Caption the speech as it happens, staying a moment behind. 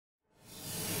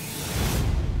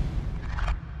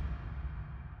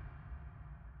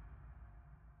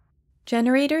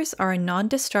Generators are a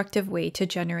non-destructive way to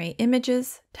generate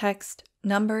images, text,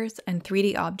 numbers, and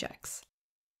 3D objects.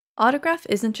 Autograph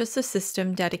isn't just a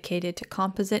system dedicated to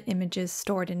composite images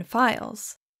stored in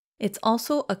files. It's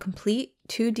also a complete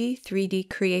 2D, 3D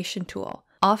creation tool,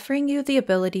 offering you the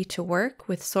ability to work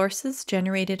with sources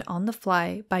generated on the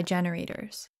fly by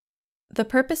generators. The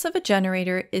purpose of a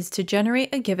generator is to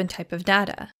generate a given type of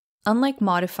data. Unlike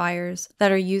modifiers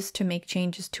that are used to make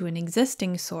changes to an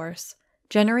existing source,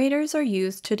 generators are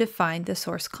used to define the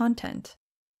source content.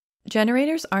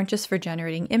 Generators aren't just for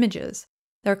generating images.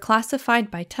 They're classified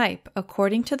by type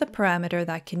according to the parameter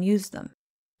that can use them: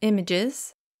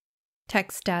 images,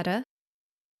 text data,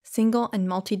 single and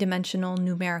multidimensional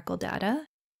numerical data,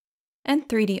 and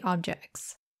 3D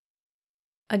objects.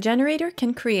 A generator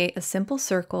can create a simple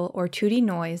circle or 2D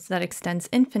noise that extends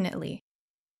infinitely,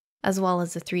 as well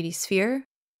as a 3D sphere,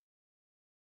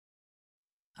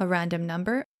 a random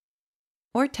number,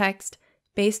 or text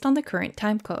based on the current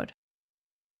timecode.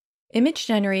 Image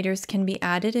generators can be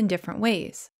added in different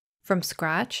ways, from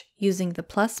scratch using the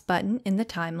plus button in the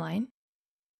timeline,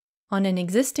 on an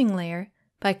existing layer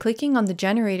by clicking on the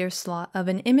generator slot of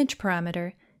an image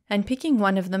parameter and picking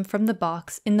one of them from the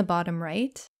box in the bottom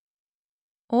right,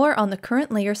 or on the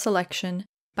current layer selection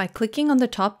by clicking on the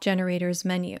top generators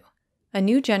menu. A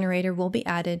new generator will be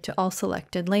added to all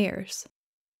selected layers.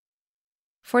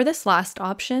 For this last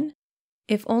option,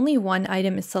 if only one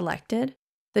item is selected,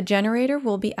 the generator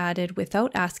will be added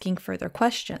without asking further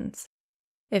questions.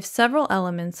 If several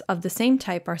elements of the same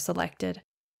type are selected,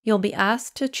 you'll be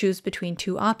asked to choose between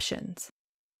two options: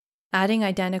 adding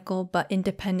identical but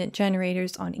independent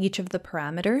generators on each of the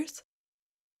parameters,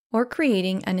 or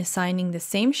creating and assigning the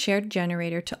same shared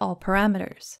generator to all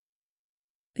parameters.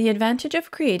 The advantage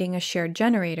of creating a shared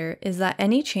generator is that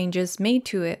any changes made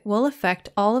to it will affect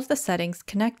all of the settings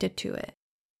connected to it.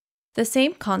 The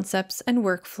same concepts and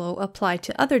workflow apply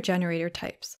to other generator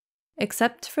types,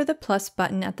 except for the plus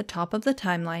button at the top of the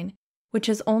timeline, which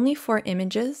is only for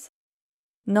images,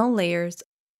 null layers,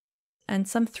 and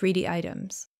some 3D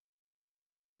items.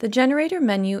 The generator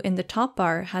menu in the top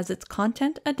bar has its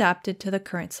content adapted to the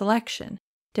current selection,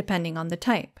 depending on the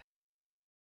type.